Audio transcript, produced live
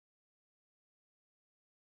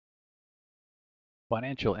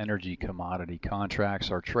Financial energy commodity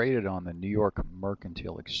contracts are traded on the New York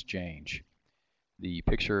Mercantile Exchange. The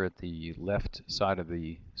picture at the left side of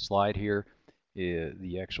the slide here is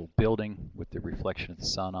the actual building with the reflection of the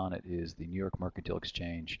sun on it is the New York Mercantile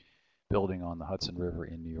Exchange building on the Hudson River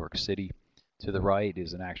in New York City. To the right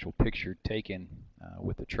is an actual picture taken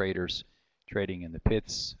with the traders trading in the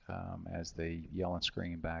pits as they yell and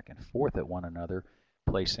scream back and forth at one another,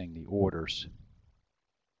 placing the orders.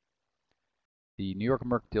 The New York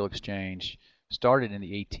Mercantile Exchange started in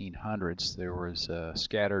the 1800s. There was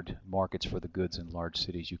scattered markets for the goods in large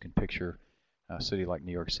cities. You can picture a city like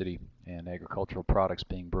New York City and agricultural products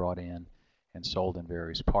being brought in and sold in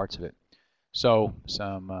various parts of it. So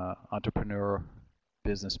some entrepreneur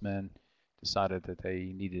businessmen decided that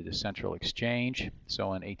they needed a central exchange. So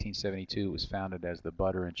in 1872 it was founded as the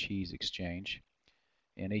Butter and Cheese Exchange.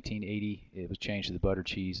 In 1880 it was changed to the Butter,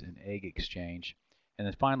 Cheese and Egg Exchange. And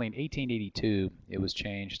then finally in 1882 it was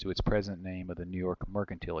changed to its present name of the New York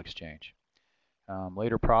Mercantile Exchange.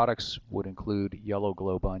 Later products would include yellow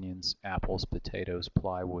globe onions, apples, potatoes,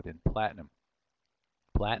 plywood, and platinum.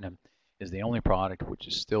 Platinum is the only product which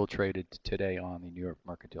is still traded today on the New York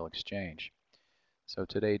Mercantile Exchange. So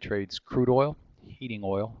today it trades crude oil, heating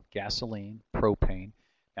oil, gasoline, propane,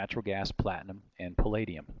 natural gas, platinum, and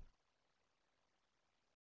palladium.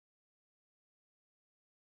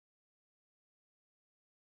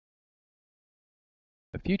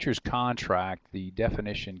 A futures contract, the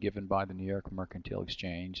definition given by the New York Mercantile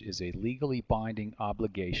Exchange, is a legally binding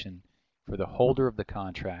obligation for the holder of the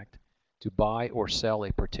contract to buy or sell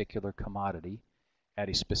a particular commodity at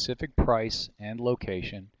a specific price and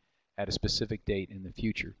location at a specific date in the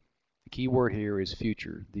future. The key word here is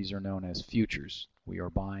future. These are known as futures. We are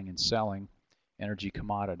buying and selling energy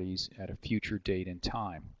commodities at a future date and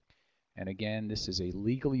time. And again, this is a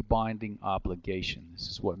legally binding obligation. This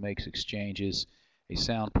is what makes exchanges a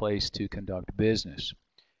sound place to conduct business.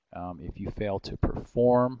 If you fail to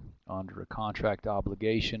perform under a contract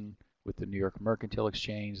obligation with the New York Mercantile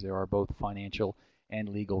Exchange, there are both financial and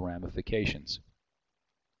legal ramifications.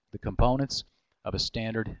 The components of a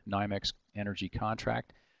standard NYMEX energy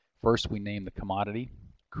contract: first, we name the commodity: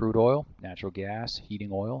 crude oil, natural gas,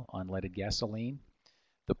 heating oil, unleaded gasoline.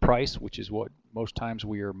 The price, which is what most times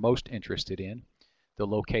we are most interested in. The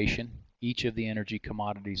location: each of the energy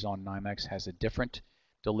commodities on NYMEX has a different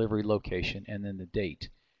delivery location. And then the date: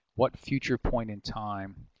 what future point in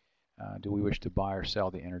time do we wish to buy or sell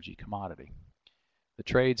the energy commodity. The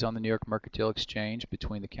trades on the New York Mercantile Exchange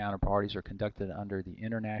between the counterparties are conducted under the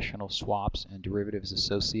International Swaps and Derivatives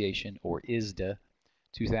Association, or ISDA,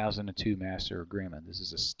 2002 Master Agreement. This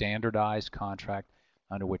is a standardized contract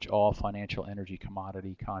under which all financial energy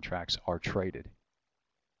commodity contracts are traded.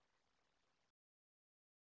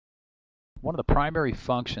 One of the primary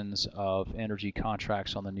functions of energy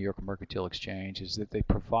contracts on the New York Mercantile Exchange is that they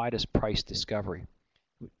provide us price discovery.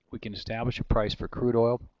 We can establish a price for crude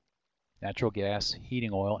oil, natural gas, heating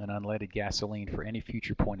oil, and unleaded gasoline for any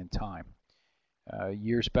future point in time.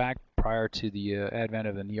 Years back, prior to the advent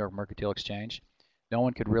of the New York Mercantile Exchange, no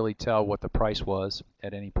one could really tell what the price was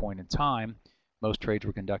at any point in time. Most trades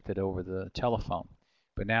were conducted over the telephone.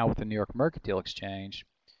 But now with the New York Mercantile Exchange,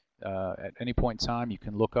 at any point in time, you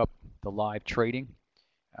can look up the live trading.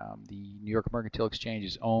 The New York Mercantile Exchange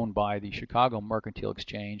is owned by the Chicago Mercantile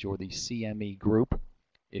Exchange, or the CME Group.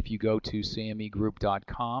 If you go to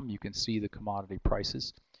cmegroup.com, you can see the commodity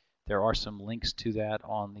prices. There are some links to that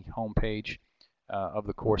on the home page of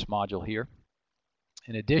the course module here.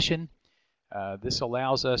 In addition, this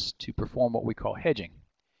allows us to perform what we call hedging.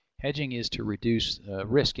 Hedging is to reduce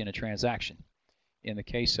risk in a transaction. In the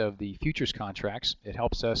case of the futures contracts, it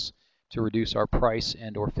helps us to reduce our price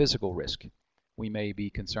and or physical risk. We may be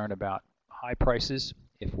concerned about high prices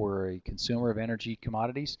if we're a consumer of energy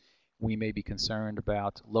commodities. We may be concerned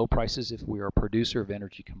about low prices if we are a producer of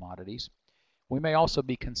energy commodities. We may also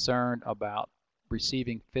be concerned about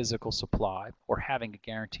receiving physical supply or having a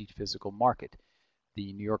guaranteed physical market.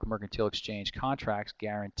 The New York Mercantile Exchange contracts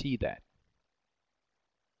guarantee that.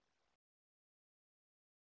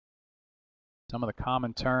 Some of the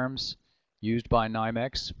common terms used by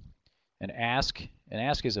NYMEX: an ask. An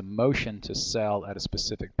ask is a motion to sell at a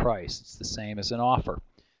specific price. It's the same as an offer.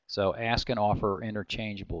 So ask and offer are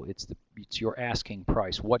interchangeable. It's your asking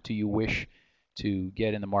price. What do you wish to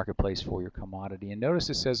get in the marketplace for your commodity? And notice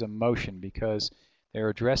it says a motion because they're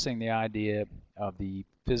addressing the idea of the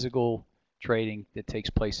physical trading that takes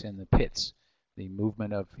place in the pits, the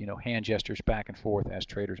movement of hand gestures back and forth as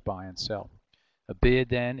traders buy and sell. A bid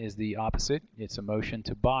then is the opposite. It's a motion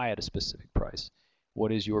to buy at a specific price.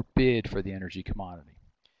 What is your bid for the energy commodity?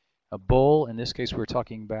 A bull, in this case we're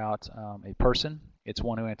talking about a person. It's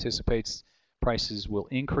one who anticipates prices will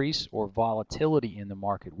increase or volatility in the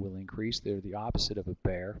market will increase. They're the opposite of a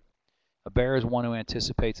bear. A bear is one who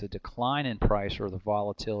anticipates a decline in price or the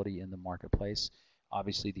volatility in the marketplace,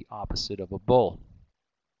 obviously the opposite of a bull.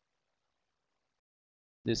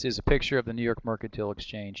 This is a picture of the New York Mercantile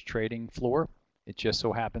Exchange trading floor. It just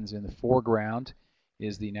so happens in the foreground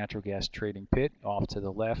is the natural gas trading pit. Off to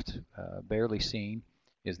the left, barely seen,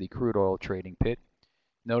 is the crude oil trading pit.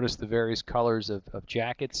 Notice the various colors of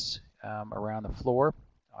jackets around the floor.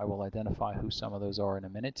 I will identify who some of those are in a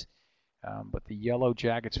minute. But the yellow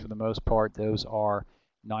jackets, for the most part, those are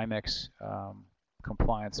NYMEX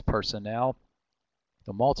compliance personnel.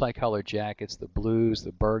 The multicolored jackets, the blues,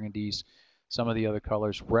 the burgundies, some of the other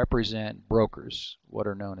colors represent brokers, what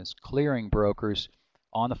are known as clearing brokers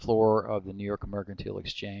on the floor of the New York Mercantile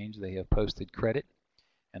Exchange. They have posted credit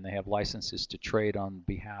and they have licenses to trade on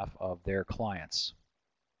behalf of their clients.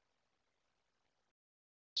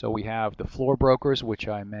 So we have the floor brokers, which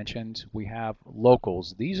I mentioned. We have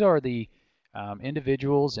locals. These are the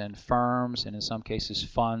individuals and firms, and in some cases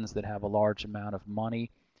funds, that have a large amount of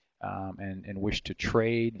money and wish to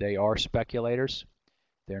trade. They are speculators.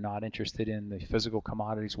 They're not interested in the physical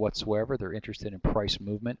commodities whatsoever. They're interested in price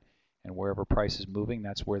movement, and wherever price is moving,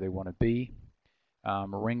 that's where they want to be.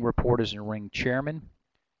 Ring reporters and ring chairmen.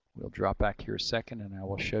 We'll drop back here a second, and I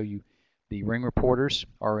will show you the ring reporters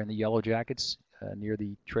are in the yellow jackets near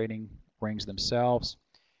the trading rings themselves.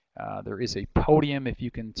 There is a podium, if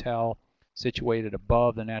you can tell, situated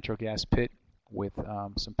above the natural gas pit with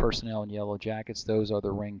some personnel in yellow jackets. Those are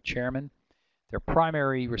the ring chairmen. Their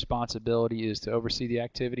primary responsibility is to oversee the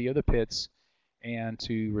activity of the pits and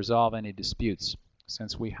to resolve any disputes.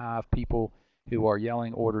 Since we have people who are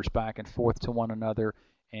yelling orders back and forth to one another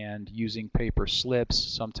and using paper slips,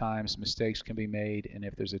 sometimes mistakes can be made, and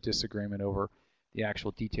if there's a disagreement over the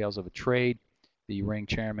actual details of a trade, the ring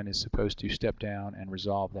chairman is supposed to step down and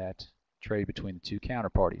resolve that trade between the two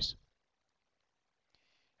counterparties.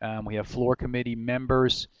 We have floor committee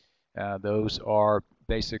members. Those are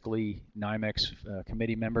basically NYMEX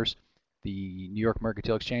committee members. The New York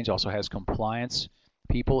Mercantile Exchange also has compliance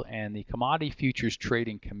people, and the Commodity Futures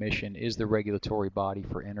Trading Commission is the regulatory body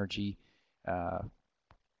for energy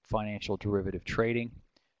financial derivative trading.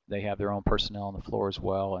 They have their own personnel on the floor as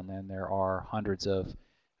well, and then there are hundreds of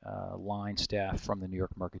line staff from the New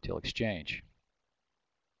York Mercantile Exchange.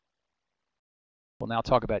 We'll now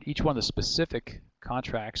talk about each one of the specific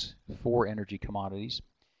contracts for energy commodities.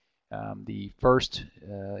 The first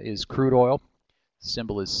is crude oil. The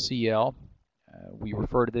symbol is CL. We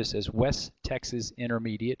refer to this as West Texas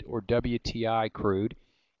Intermediate, or WTI crude.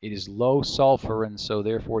 It is low sulfur and so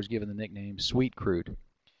therefore is given the nickname sweet crude.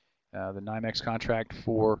 The NYMEX contract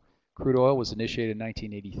for crude oil was initiated in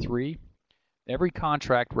 1983. Every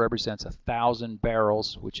contract represents 1,000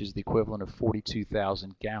 barrels, which is the equivalent of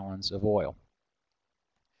 42,000 gallons of oil.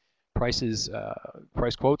 Price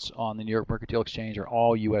quotes on the New York Mercantile Exchange are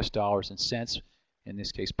all US dollars and cents, in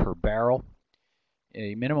this case per barrel.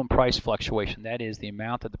 A minimum price fluctuation, that is the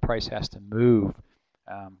amount that the price has to move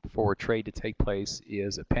for a trade to take place,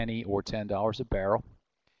 is a penny or $10 a barrel.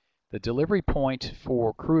 The delivery point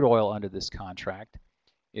for crude oil under this contract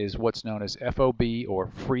is what's known as FOB, or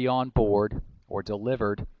free on board, or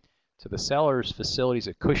delivered to the seller's facilities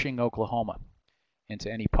at Cushing, Oklahoma, and to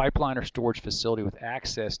any pipeline or storage facility with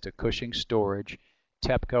access to Cushing storage,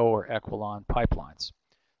 TEPCO, or Equilon pipelines.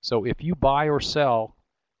 So if you buy or sell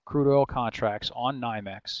crude oil contracts on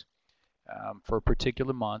NYMEX for a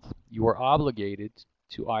particular month, you are obligated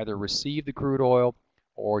to either receive the crude oil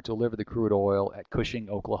or deliver the crude oil at Cushing,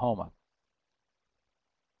 Oklahoma.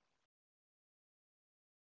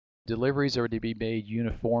 Deliveries are to be made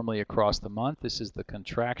uniformly across the month. This is the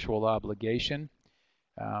contractual obligation.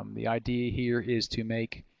 The idea here is to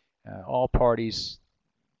make all parties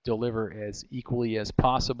deliver as equally as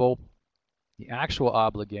possible. The actual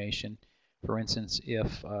obligation, for instance,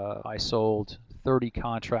 if I sold 30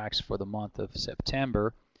 contracts for the month of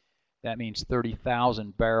September, that means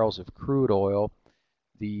 30,000 barrels of crude oil.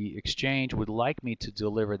 The exchange would like me to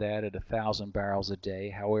deliver that at 1,000 barrels a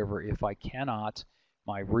day. However, if I cannot,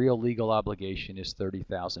 my real legal obligation is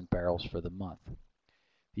 30,000 barrels for the month.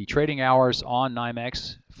 The trading hours on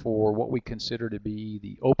NYMEX for what we consider to be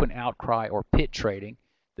the open outcry or pit trading,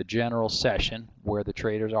 the general session where the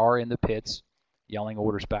traders are in the pits yelling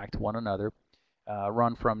orders back to one another,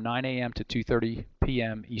 run from 9 a.m. to 2:30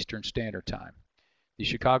 p.m. Eastern Standard Time. The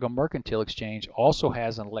Chicago Mercantile Exchange also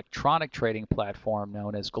has an electronic trading platform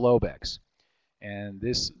known as Globex. And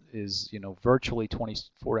this is, virtually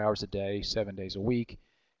 24 hours a day, 7 days a week.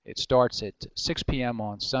 It starts at 6 p.m.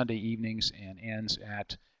 on Sunday evenings and ends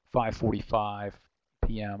at 5:45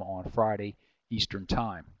 p.m. on Friday Eastern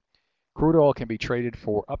Time. Crude oil can be traded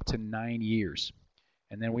for up to 9 years.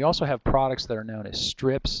 And then we also have products that are known as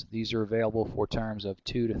strips. These are available for terms of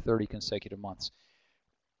 2 to 30 consecutive months.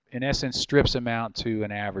 In essence, strips amount to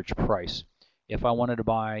an average price. If I wanted to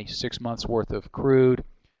buy 6 months worth of crude,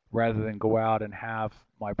 rather than go out and have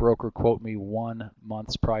my broker quote me 1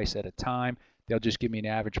 month's price at a time, they'll just give me an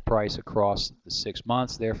average price across the 6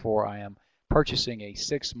 months. Therefore, I am purchasing a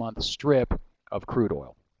 6-month strip of crude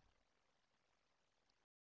oil.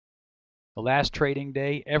 The last trading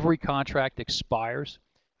day, every contract expires.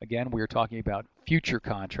 Again, we are talking about future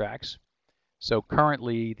contracts. So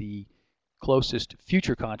currently the closest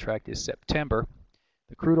future contract is September.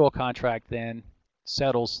 The crude oil contract then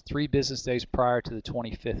settles 3 business days prior to the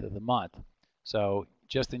 25th of the month. So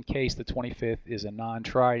just in case the 25th is a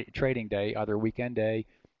non-trading day, either a weekend day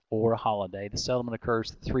or a holiday, the settlement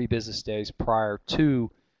occurs 3 business days prior to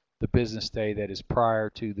the business day that is prior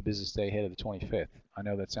to the business day ahead of the 25th. I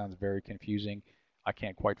know that sounds very confusing. I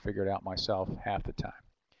can't quite figure it out myself half the time.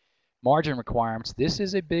 Margin requirements. This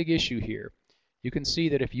is a big issue here. You can see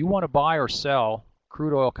that if you want to buy or sell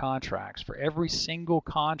crude oil contracts, for every single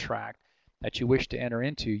contract that you wish to enter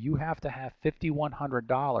into, you have to have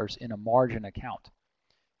 $5,100 in a margin account.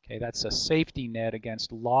 Okay, that's a safety net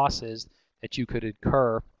against losses that you could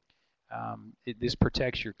incur. This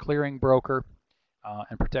protects your clearing broker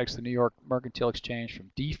and protects the New York Mercantile Exchange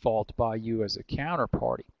from default by you as a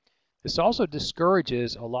counterparty. This also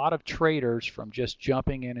discourages a lot of traders from just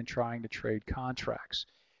jumping in and trying to trade contracts.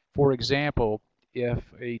 For example, if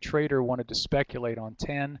a trader wanted to speculate on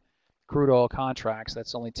 10 crude oil contracts,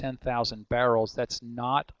 that's only 10,000 barrels, that's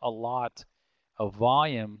not a lot of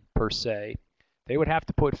volume per se. They would have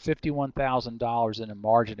to put $51,000 in a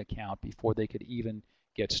margin account before they could even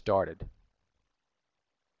get started.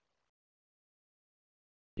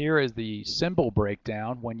 Here is the symbol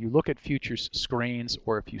breakdown. When you look at futures screens,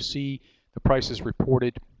 or if you see the prices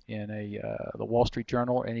reported in the Wall Street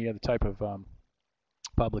Journal or any other type of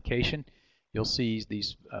publication, you'll see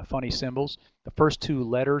these funny symbols. The first 2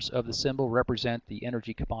 letters of the symbol represent the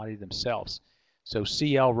energy commodity themselves. So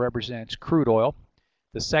CL represents crude oil.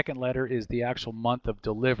 The second letter is the actual month of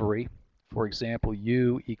delivery. For example,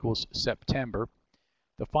 U equals September.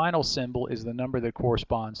 The final symbol is the number that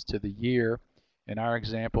corresponds to the year. In our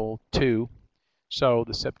example, 2. So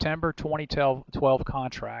the September 2012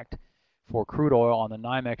 contract for crude oil on the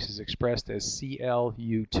NYMEX is expressed as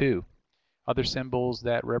CLU2. Other symbols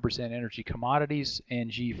that represent energy commodities: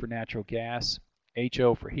 NG for natural gas,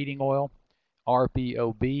 HO for heating oil,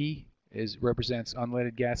 RBOB represents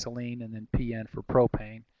unleaded gasoline, and then PN for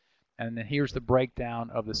propane. And then here's the breakdown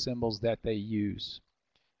of the symbols that they use.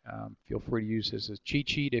 Feel free to use this as a cheat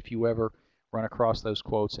sheet if you ever run across those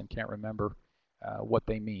quotes and can't remember what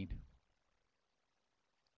they mean.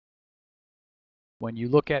 When you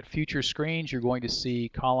look at future screens, you're going to see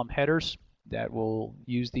column headers that will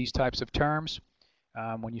use these types of terms.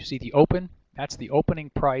 When you see the open, that's the opening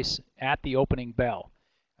price at the opening bell.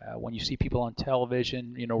 When you see people on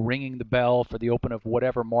television, ringing the bell for the open of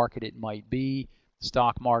whatever market it might be, the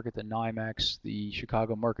stock market, the NYMEX, the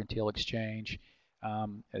Chicago Mercantile Exchange,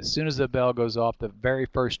 as soon as the bell goes off, the very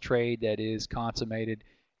first trade that is consummated,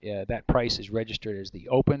 that price is registered as the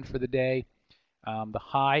open for the day. The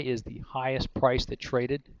high is the highest price that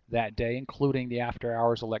traded that day, including the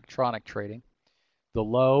after-hours electronic trading. The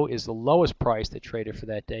low is the lowest price that traded for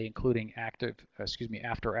that day, including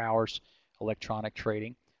after-hours electronic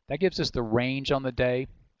trading. That gives us the range on the day.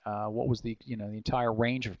 What was the the entire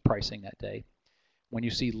range of pricing that day. When you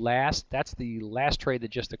see last, that's the last trade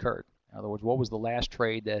that just occurred. In other words, what was the last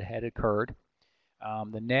trade that had occurred?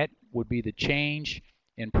 The net would be the change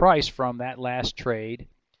in price from that last trade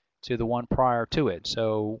to the one prior to it.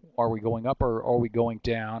 So are we going up or are we going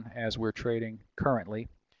down as we're trading currently?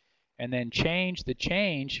 And then the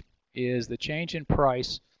change is the change in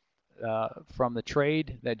price from the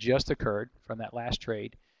trade that just occurred, from that last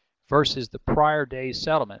trade, versus the prior day's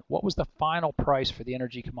settlement. What was the final price for the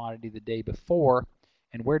energy commodity the day before,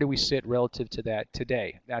 and where do we sit relative to that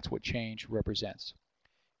today? That's what change represents.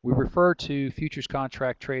 We refer to futures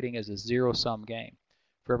contract trading as a zero-sum game.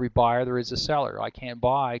 For every buyer, there is a seller. I can't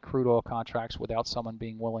buy crude oil contracts without someone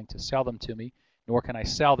being willing to sell them to me, nor can I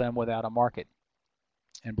sell them without a market.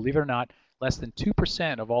 And believe it or not, less than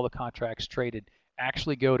 2% of all the contracts traded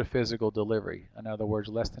actually go to physical delivery. In other words,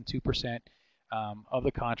 less than 2% of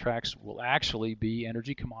the contracts will actually be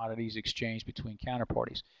energy commodities exchanged between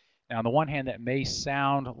counterparties. Now, on the one hand, that may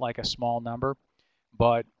sound like a small number,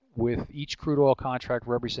 but with each crude oil contract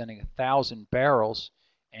representing 1,000 barrels,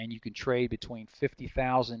 and you can trade between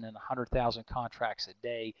 50,000 and 100,000 contracts a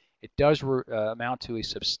day. It does amount to a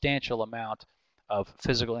substantial amount of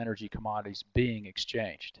physical energy commodities being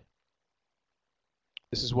exchanged.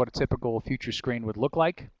 This is what a typical future screen would look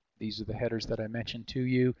like. These are the headers that I mentioned to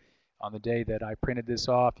you. On the day that I printed this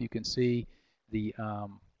off, you can see the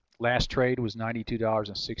last trade was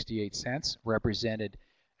 $92.68, represented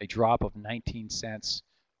a drop of 19 cents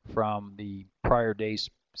from the prior day's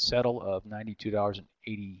settle of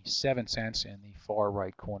 $92.87 in the far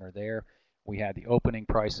right corner there. We had the opening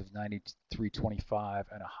price of $93.25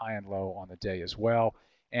 and a high and low on the day as well.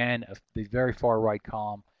 And the very far right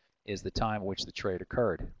column is the time at which the trade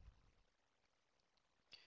occurred.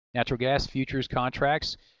 Natural gas futures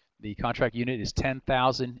contracts. The contract unit is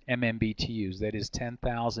 10,000 MMBTUs. That is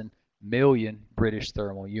 10,000 million British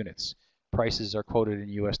thermal units. Prices are quoted in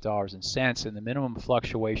US dollars and cents, and the minimum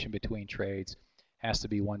fluctuation between trades has to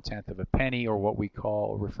be 1/10 of a penny, or what we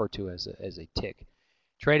refer to as a tick.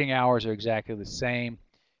 Trading hours are exactly the same,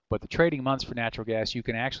 but the trading months for natural gas, you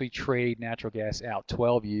can actually trade natural gas out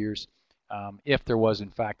 12 years if there was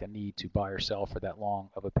in fact a need to buy or sell for that long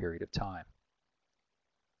of a period of time.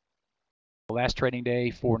 The last trading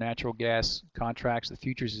day for natural gas contracts, the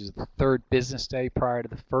futures, is the third business day prior to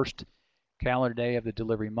the first calendar day of the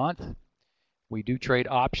delivery month. We do trade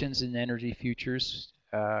options in energy futures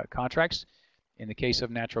contracts. In the case of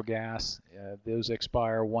natural gas, those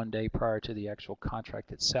expire 1 day prior to the actual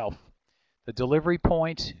contract itself. The delivery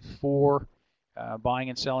point for buying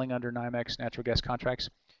and selling under NYMEX natural gas contracts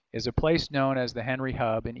is a place known as the Henry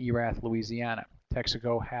Hub in Erath, Louisiana.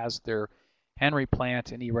 Texaco has their Henry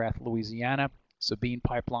plant in Erath, Louisiana. Sabine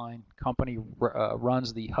Pipeline Company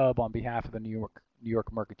runs the hub on behalf of the New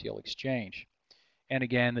York Mercantile Exchange. And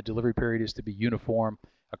again, the delivery period is to be uniform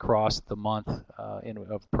across the month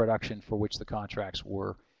of production for which the contracts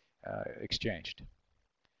were exchanged.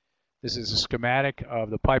 This is a schematic of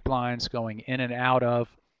the pipelines going in and out of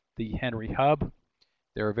the Henry Hub.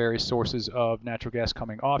 There are various sources of natural gas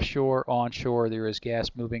coming offshore, onshore. There is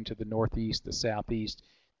gas moving to the northeast, the southeast,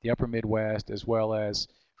 the upper Midwest, as well as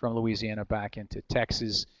from Louisiana back into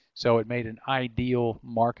Texas. So it made an ideal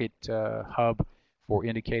market hub for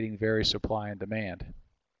indicating various supply and demand.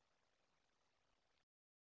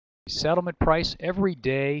 The settlement price, every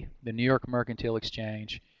day the New York Mercantile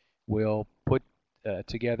Exchange will put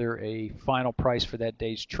together a final price for that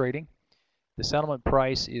day's trading. The settlement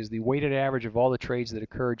price is the weighted average of all the trades that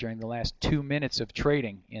occurred during the last 2 minutes of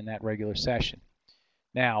trading in that regular session.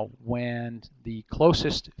 Now, when the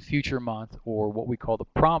closest future month, or what we call the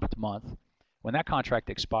prompt month, when that contract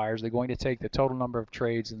expires, they're going to take the total number of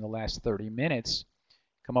trades in the last 30 minutes,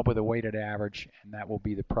 come up with a weighted average, and that will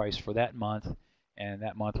be the price for that month. And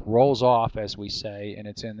that month rolls off, as we say, and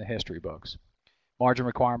it's in the history books. Margin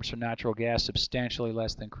requirements for natural gas substantially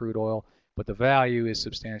less than crude oil, but the value is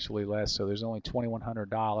substantially less, so there's only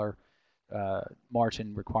 $2,100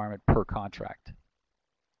 margin requirement per contract.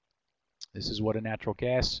 This is what a natural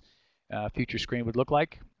gas future screen would look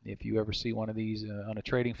like. If you ever see one of these on a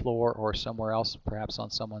trading floor or somewhere else, perhaps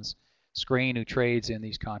on someone's screen who trades in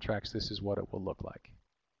these contracts, this is what it will look like.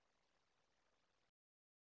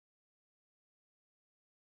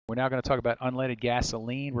 We're now going to talk about unleaded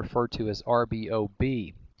gasoline, referred to as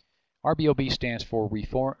RBOB. RBOB stands for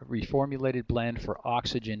Reformulated Blend for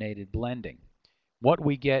Oxygenated Blending. What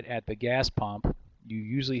we get at the gas pump, you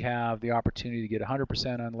usually have the opportunity to get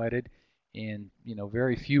 100% unleaded in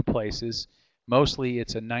very few places. Mostly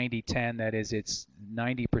it's a 90-10, that is, it's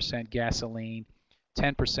 90% gasoline,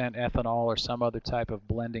 10% ethanol or some other type of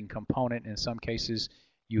blending component. In some cases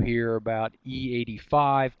you hear about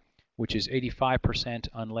E85, which is 85%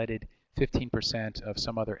 unleaded, 15% of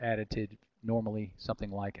some other additive, normally something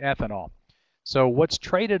like ethanol. So what's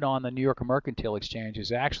traded on the New York Mercantile Exchange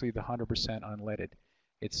is actually the 100% unleaded.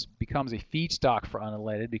 It becomes a feedstock for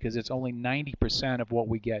unleaded because it's only 90% of what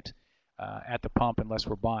we get at the pump unless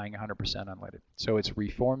we're buying 100% unleaded. So it's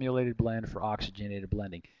reformulated blend for oxygenated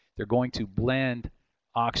blending. They're going to blend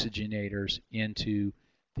oxygenators into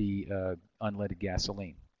the unleaded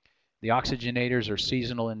gasoline. The oxygenators are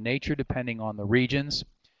seasonal in nature depending on the regions.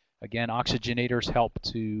 Again, oxygenators help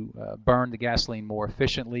to burn the gasoline more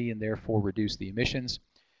efficiently and therefore reduce the emissions.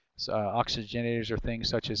 So, oxygenators are things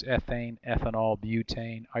such as ethane, ethanol,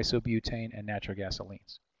 butane, isobutane, and natural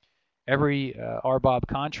gasolines. Every RBOB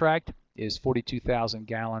contract is 42,000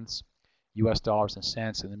 gallons, US dollars and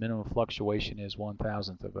cents, and the minimum fluctuation is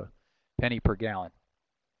 1/1000 of a penny per gallon.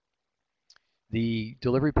 The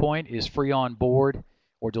delivery point is free on board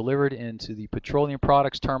or delivered into the petroleum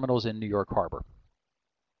products terminals in New York Harbor.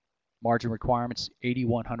 Margin requirements,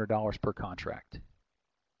 $8,100 per contract.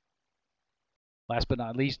 Last but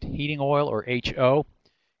not least, heating oil, or HO.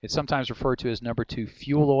 It's sometimes referred to as number 2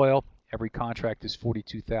 fuel oil. Every contract is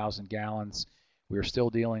 42,000 gallons. We are still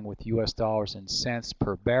dealing with US dollars and cents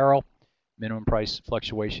per barrel. Minimum price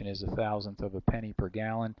fluctuation is 1/1000th of a penny per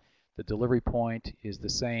gallon. The delivery point is the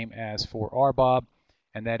same as for RBOB,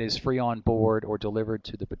 and that is free on board or delivered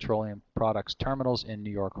to the petroleum products terminals in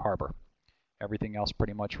New York Harbor. Everything else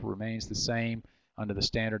pretty much remains the same under the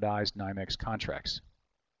standardized NYMEX contracts.